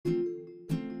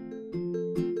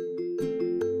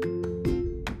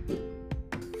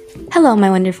Hello, my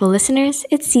wonderful listeners.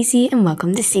 It's Cece, and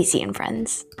welcome to Cece and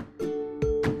Friends.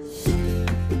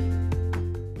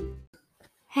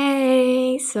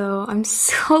 Hey, so I'm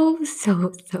so,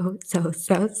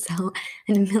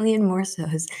 and a million more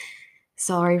so's.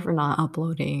 Sorry for not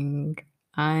uploading.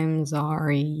 I'm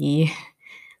sorry.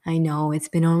 I know, it's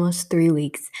been almost 3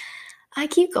 weeks. I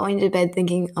keep going to bed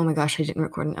thinking, oh my gosh, I didn't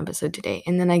record an episode today.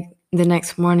 And then the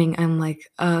next morning, I'm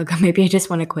like, maybe I just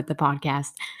want to quit the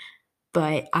podcast.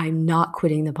 But I'm not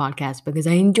quitting the podcast because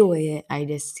I enjoy it. I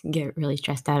just get really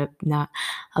stressed out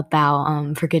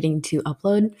about forgetting to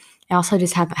upload. I also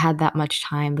just haven't had that much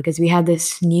time because we had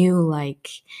this new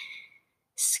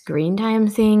screen time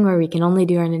thing where we can only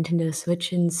do our Nintendo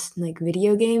Switch and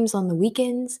video games on the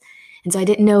weekends. And so I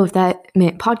didn't know if that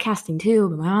meant podcasting too,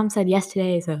 but my mom said yes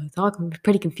today, so it's all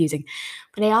pretty confusing.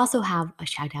 But I also have a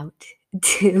shout out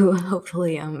to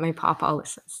hopefully my papa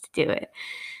listens to do it,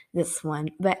 this one.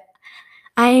 But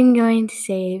I'm going to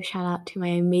say shout out to my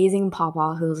amazing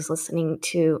papa who's listening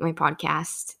to my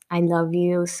podcast. I love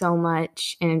you so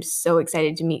much, and I'm so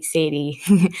excited to meet Sadie.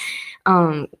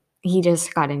 He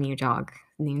just got a new dog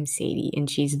named Sadie, and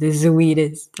she's the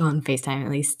sweetest on FaceTime, at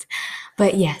least.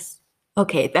 But yes,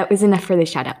 okay, that was enough for the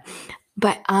shout out.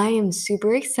 But I am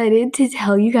super excited to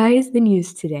tell you guys the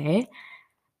news today.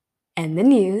 And the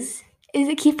news is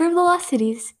that Keeper of the Lost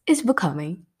Cities is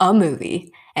becoming a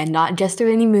movie, and not just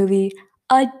any movie,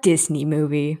 a Disney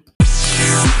movie.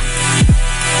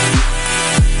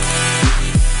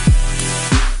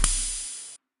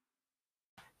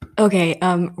 Okay,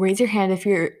 raise your hand if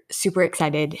you're super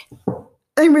excited.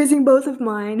 I'm raising both of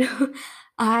mine.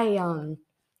 I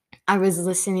was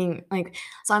listening,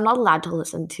 so I'm not allowed to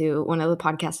listen to one of the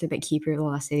podcasts about Keeper of the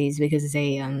Lost Cities because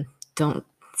they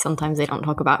sometimes they don't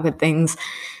talk about good things.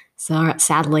 So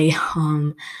sadly,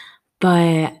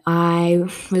 but I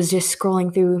was just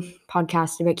scrolling through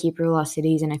podcasts about Keeper of the Lost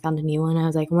Cities, and I found a new one. I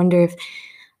was like, I wonder if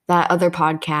that other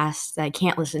podcast that I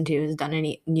can't listen to has done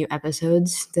any new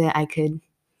episodes that I could,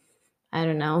 I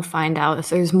don't know, find out if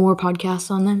there's more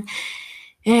podcasts on them.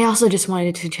 And I also just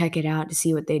wanted to check it out to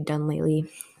see what they'd done lately.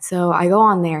 So I go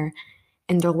on there,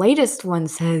 and the latest one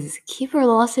says, Keeper of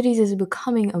the Lost Cities is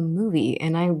becoming a movie.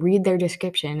 And I read their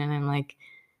description, and I'm like,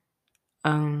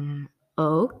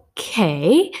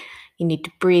 okay. You need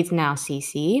to breathe now,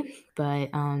 Cece,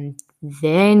 but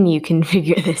then you can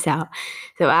figure this out.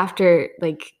 So after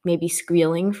maybe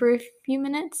squealing for a few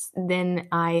minutes, then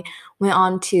I went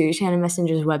on to Shannon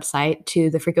Messenger's website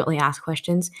to the frequently asked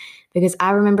questions, because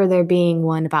I remember there being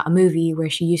one about a movie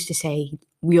where she used to say,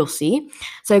 we'll see.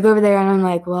 So I go over there and I'm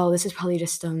like, well, this is probably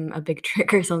just a big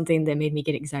trick or something that made me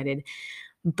get excited.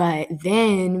 But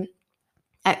then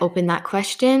I opened that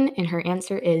question and her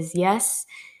answer is yes,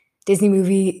 Disney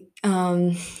movie. Keeper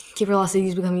of the Lost Cities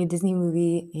is becoming a Disney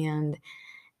movie, and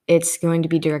it's going to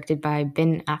be directed by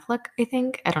Ben Affleck, I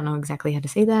think. I don't know exactly how to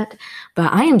say that,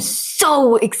 but I am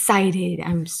so excited.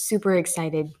 I'm super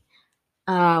excited.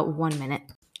 1 minute.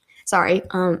 Sorry,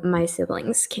 my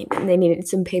siblings came in. They needed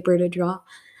some paper to draw.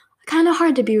 Kind of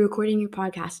hard to be recording your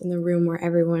podcast in the room where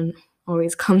everyone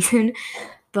always comes in.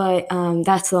 But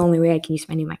that's the only way I can use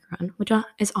my new microphone, which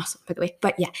is awesome, by the way.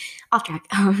 But yeah, off track.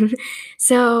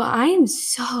 So I am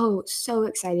so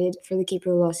excited for the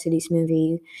Keeper of the Lost Cities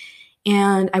movie.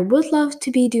 And I would love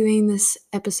to be doing this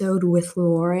episode with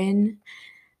Lauren,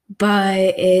 but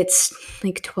it's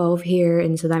 12 here,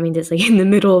 and so that means it's in the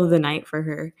middle of the night for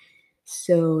her.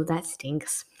 So that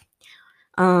stinks.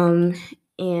 And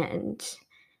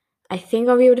I think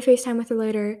I'll be able to FaceTime with her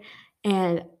later.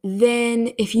 And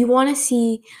then if you want to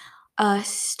see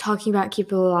us talking about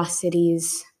Keeper of the Lost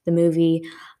Cities, the movie,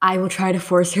 I will try to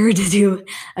force her to do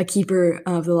a Keeper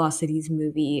of the Lost Cities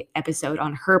movie episode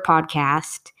on her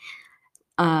podcast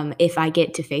if I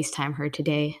get to FaceTime her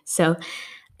today. So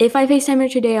if I FaceTime her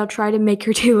today, I'll try to make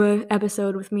her do an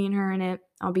episode with me and her in it.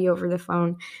 I'll be over the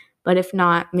phone. But if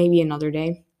not, maybe another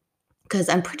day. Because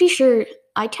I'm pretty sure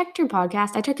I checked her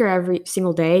podcast. I check her every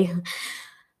single day.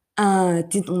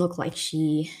 Didn't look like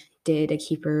she did a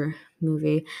Keeper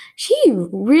movie. She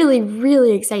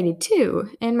really excited too.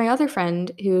 And my other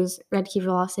friend who's read Keeper of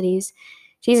the Lost Cities,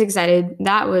 she's excited.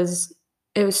 It was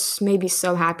made me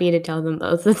so happy to tell them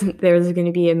both that there was going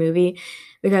to be a movie,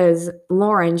 because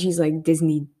Lauren, she's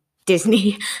Disney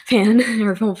fan.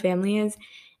 Her whole family is.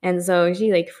 And so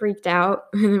she freaked out,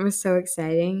 and it was so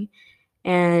exciting.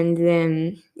 And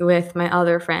then with my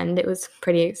other friend, it was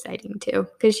pretty exciting too,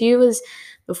 because she was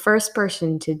the first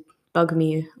person to bug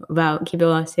me about Keeper of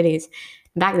the Lost Cities.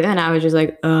 Back then, I was just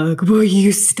will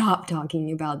you stop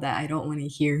talking about that? I don't want to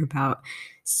hear about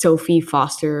Sophie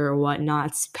Foster or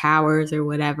whatnot's powers or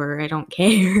whatever. I don't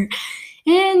care.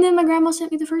 And then my grandma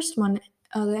sent me the first one,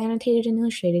 the annotated and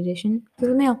illustrated edition, through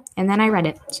the mail. And then I read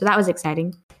it. So that was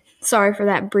exciting. Sorry for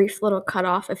that brief little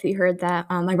cutoff if you heard that.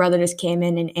 My brother just came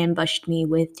in and ambushed me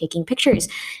with taking pictures.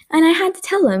 And I had to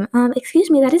tell him,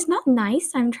 excuse me, that is not nice.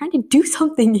 I'm trying to do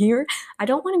something here. I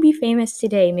don't want to be famous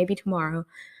today, maybe tomorrow.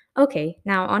 Okay,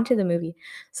 now on to the movie.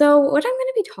 So what I'm going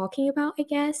to be talking about, I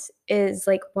guess, is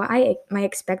like my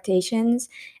expectations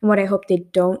and what I hope they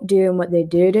don't do and what they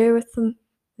do with them.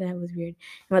 That was weird.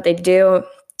 And what they do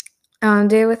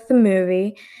with the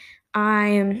movie. I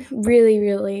am really,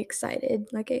 really excited,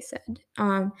 like I said.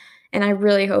 And I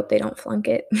really hope they don't flunk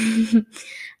it.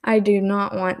 I do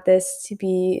not want this to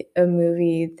be a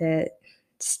movie that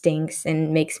stinks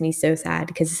and makes me so sad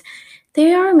because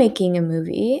they are making a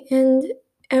movie and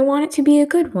I want it to be a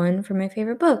good one for my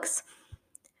favorite books.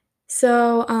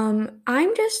 So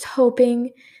I'm just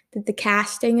hoping that the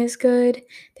casting is good,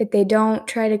 that they don't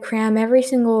try to cram every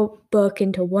single book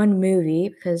into one movie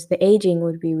because the aging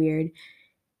would be weird,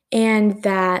 and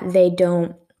that they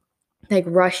don't like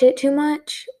rush it too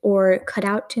much or cut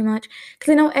out too much.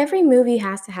 Because I know every movie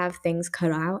has to have things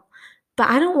cut out, but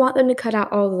I don't want them to cut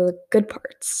out all the good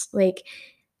parts.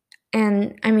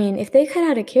 And I mean, if they cut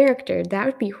out a character, that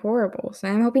would be horrible. So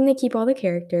I'm hoping they keep all the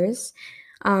characters.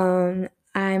 I'm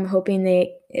hoping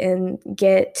they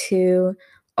get to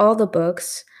all the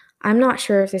books. I'm not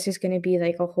sure if this is going to be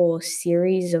like a whole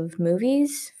series of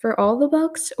movies for all the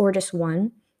books or just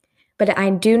one. But I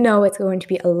do know it's going to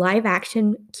be a live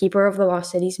action Keeper of the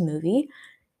Lost Cities movie,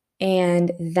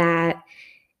 and that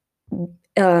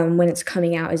when it's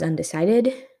coming out is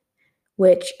undecided,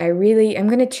 which I'm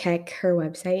going to check her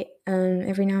website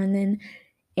every now and then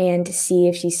and to see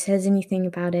if she says anything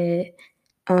about it.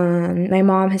 My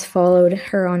mom has followed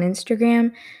her on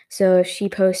Instagram, so if she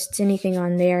posts anything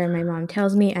on there and my mom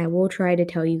tells me, I will try to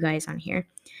tell you guys on here.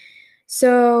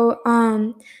 So,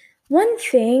 one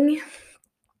thing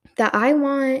that I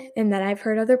want and that I've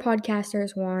heard other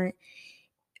podcasters want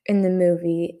in the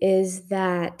movie is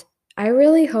that I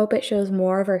really hope it shows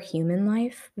more of our human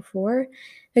life before.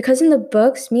 Because in the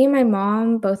books, me and my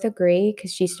mom both agree,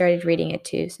 because she started reading it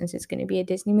too, since it's going to be a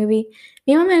Disney movie.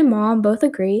 Me and my mom both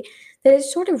agree that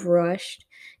it's sort of rushed.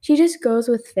 She just goes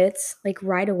with Fitz like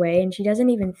right away and she doesn't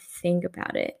even think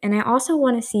about it. And I also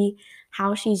want to see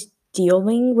how she's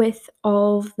dealing with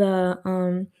all of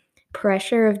the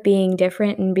pressure of being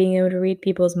different and being able to read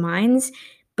people's minds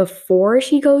before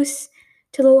she goes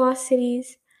to the Lost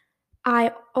Cities.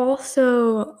 I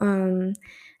also um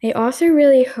I also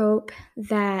really hope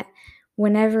that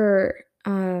whenever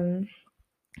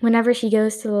whenever she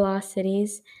goes to the Lost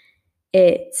Cities,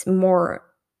 it's more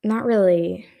not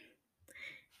really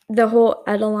the whole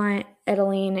Edeline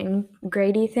and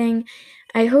Grady thing.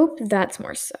 I hope that's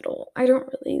more subtle. I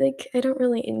don't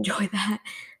really enjoy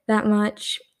that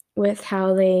much with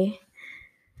how they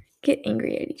get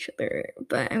angry at each other.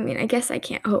 But I mean, I guess I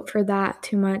can't hope for that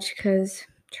too much because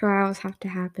trials have to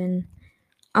happen.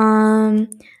 Um,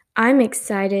 I'm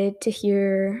excited to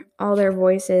hear all their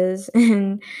voices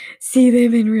and see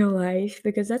them in real life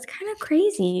because that's kind of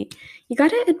crazy. You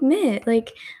gotta admit,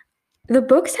 like, the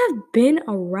books have been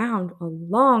around a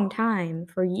long time,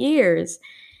 for years,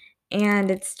 and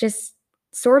it's just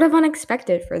sort of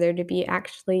unexpected for there to be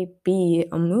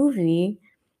a movie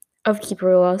of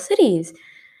Keeper of the Lost Cities.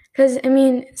 Because, I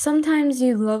mean, sometimes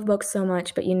you love books so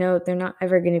much, but you know they're not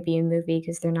ever going to be a movie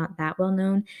because they're not that well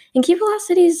known. And Keeper Lost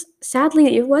Cities,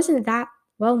 sadly, it wasn't that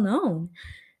well known.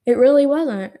 It really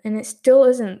wasn't, and it still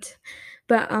isn't.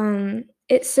 But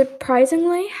it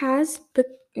surprisingly has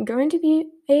going to be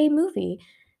a movie,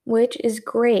 which is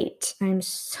great. I'm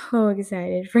so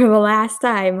excited for the last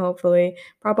time, hopefully.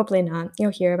 Probably not.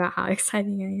 You'll hear about how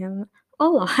exciting I am a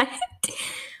lot.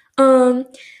 um,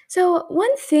 so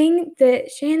one thing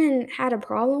that Shannon had a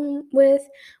problem with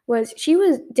was she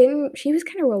was kind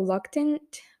of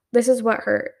reluctant. This is what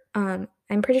her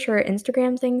I'm pretty sure her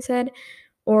Instagram thing said,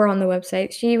 or on the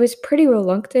website. She was pretty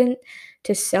reluctant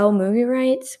to sell movie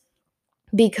rights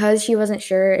because she wasn't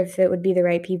sure if it would be the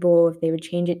right people, if they would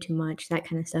change it too much, that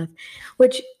kind of stuff.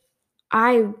 Which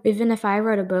even if I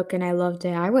wrote a book and I loved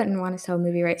it, I wouldn't want to sell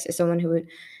movie rights to someone who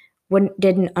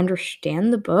didn't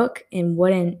understand the book and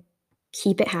wouldn't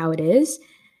keep it how it is.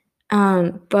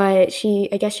 But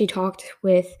I guess she talked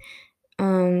with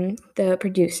the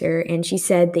producer, and she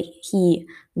said that he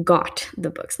got the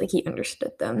books, like he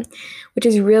understood them, which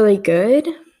is really good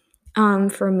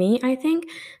for me, I think,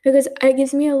 because it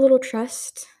gives me a little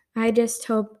trust. I just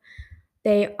hope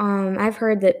I've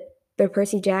heard that the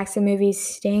Percy Jackson movies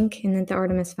stink and that the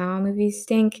Artemis Fowl movies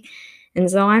stink, and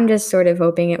so I'm just sort of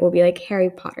hoping it will be like Harry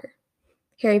Potter.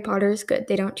 Harry Potter is good.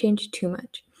 They don't change too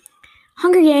much.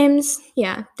 Hunger Games,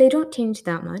 yeah, they don't change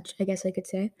that much, I guess I could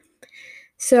say.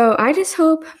 So I just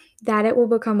hope that it will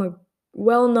become a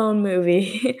well-known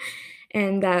movie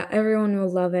and that everyone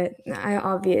will love it. I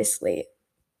obviously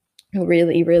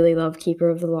really, really love Keeper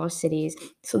of the Lost Cities.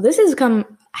 So this has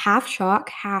come half shock,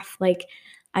 half like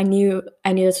I knew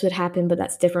this would happen, but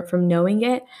that's different from knowing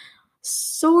it.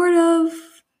 Sort of.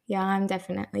 Yeah, I'm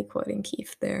definitely quoting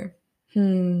Keith there. I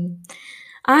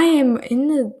am in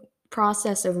the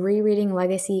process of rereading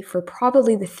Legacy for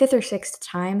probably the fifth or sixth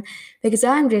time because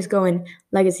I'm just going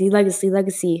Legacy, Legacy,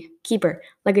 Legacy, Keeper,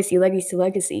 Legacy, Legacy,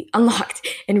 Legacy, Unlocked,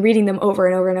 and reading them over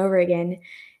and over and over again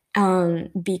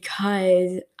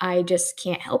because I just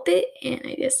can't help it, and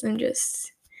I guess I'm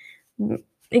just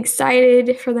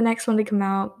excited for the next one to come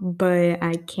out, but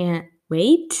I can't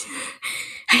wait.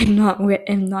 I'm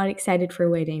not excited for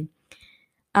waiting.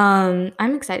 I'm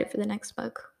excited for the next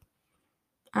book.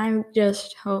 I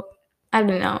just hope, I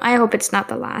don't know. I hope it's not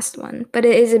the last one, but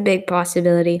it is a big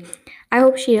possibility. I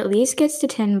hope she at least gets to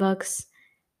 10 books.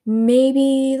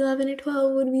 Maybe 11 or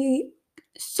 12 would be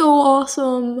so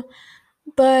awesome,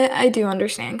 but I do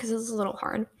understand because it's a little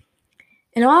hard.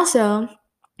 And also,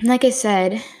 like I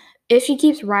said, if she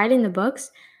keeps writing the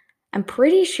books, I'm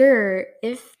pretty sure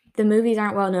if the movies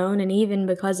aren't well known, and even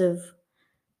because of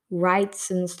rights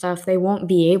and stuff, they won't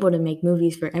be able to make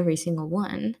movies for every single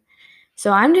one.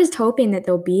 So I'm just hoping that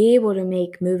they'll be able to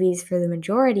make movies for the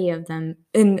majority of them.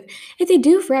 And if they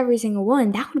do for every single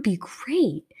one, that would be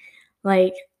great.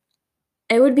 Like,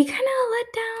 it would be kind of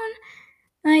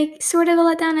a letdown, like sort of a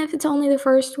letdown if it's only the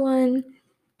first one.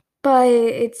 But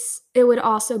it would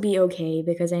also be okay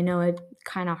because I know it's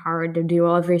kind of hard to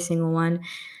do every single one.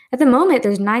 At the moment,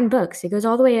 there's 9 books. It goes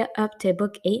all the way up to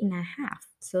book 8.5.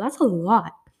 So that's a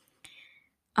lot.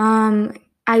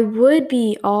 I would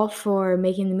be all for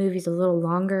making the movies a little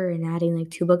longer and adding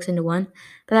like 2 books into one,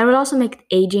 but that would also make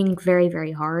aging very,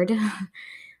 very hard.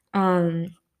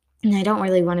 And I don't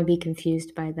really want to be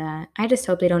confused by that. I just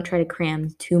hope they don't try to cram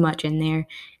too much in there,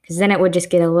 because then it would just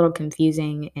get a little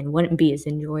confusing and wouldn't be as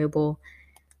enjoyable.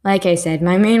 Like I said,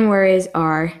 my main worries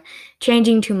are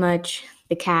changing too much,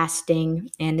 the casting,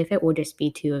 and if it will just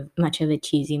be too much of a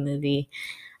cheesy movie.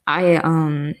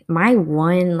 My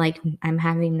one, like, I'm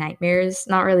having nightmares,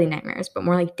 not really nightmares, but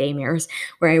more like daymares,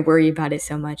 where I worry about it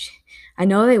so much. I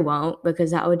know they won't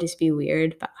because that would just be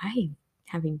weird, but I'm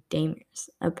having daymares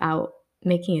about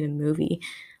making it a movie.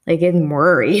 Like, I'm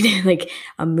worried, like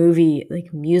a movie,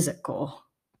 like musical.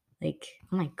 Like,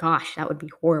 oh my gosh, that would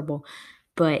be horrible.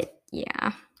 But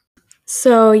yeah.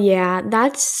 So yeah,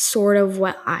 that's sort of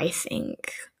what I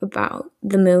think about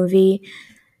the movie.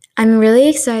 I'm really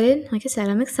excited. Like I said,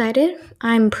 I'm excited.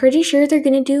 I'm pretty sure they're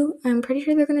gonna do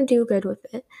good with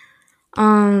it.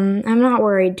 I'm not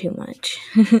worried too much.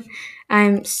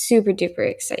 I'm super duper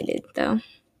excited though.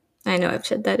 I know I've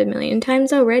said that a million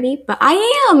times already, but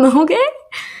I am, okay?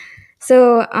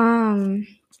 So, I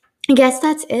guess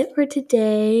that's it for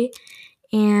today.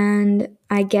 And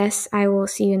I guess I will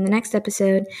see you in the next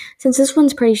episode. Since this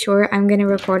one's pretty short, I'm gonna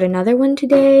record another one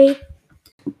today.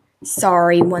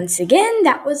 Sorry once again,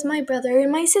 that was my brother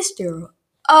and my sister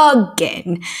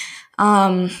again.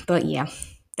 But yeah,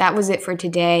 that was it for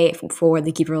today for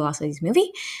the Keeper of Lost Cities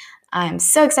movie. I'm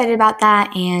so excited about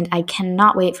that, and I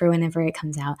cannot wait for whenever it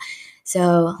comes out.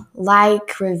 So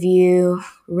like, review,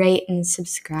 rate, and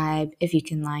subscribe if you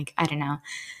can, like, I don't know.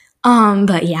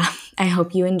 But yeah, I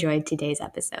hope you enjoyed today's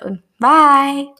episode. Bye!